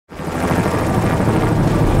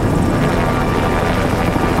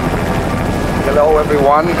Hello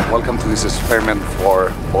everyone, welcome to this experiment for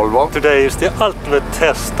Volvo. Today is the ultimate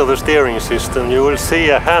test of a steering system. You will see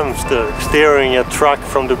a hamster steering a truck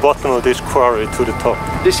from the bottom of this quarry to the top.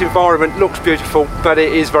 This environment looks beautiful, but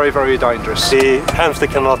it is very, very dangerous. The hamster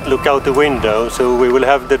cannot look out the window, so we will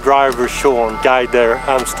have the driver Sean guide their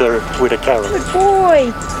hamster with a carrot. Good boy!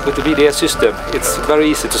 With the VDS system, it's very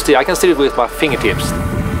easy to steer. I can steer it with my fingertips.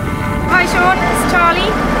 Hi Sean, it's Charlie.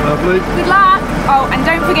 Lovely. Good luck! Oh, and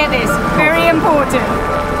don't forget this, very important.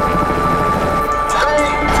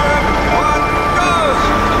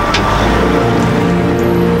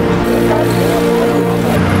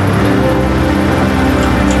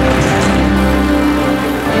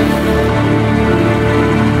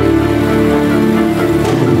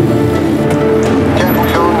 Careful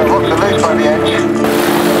Sean, the rocks are loose by the edge.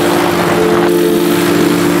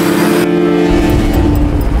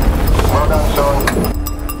 Well done Sean.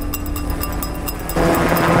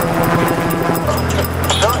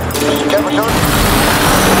 Careful Sean.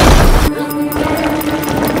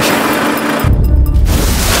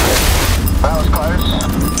 That was close.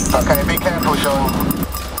 Okay, be careful Sean.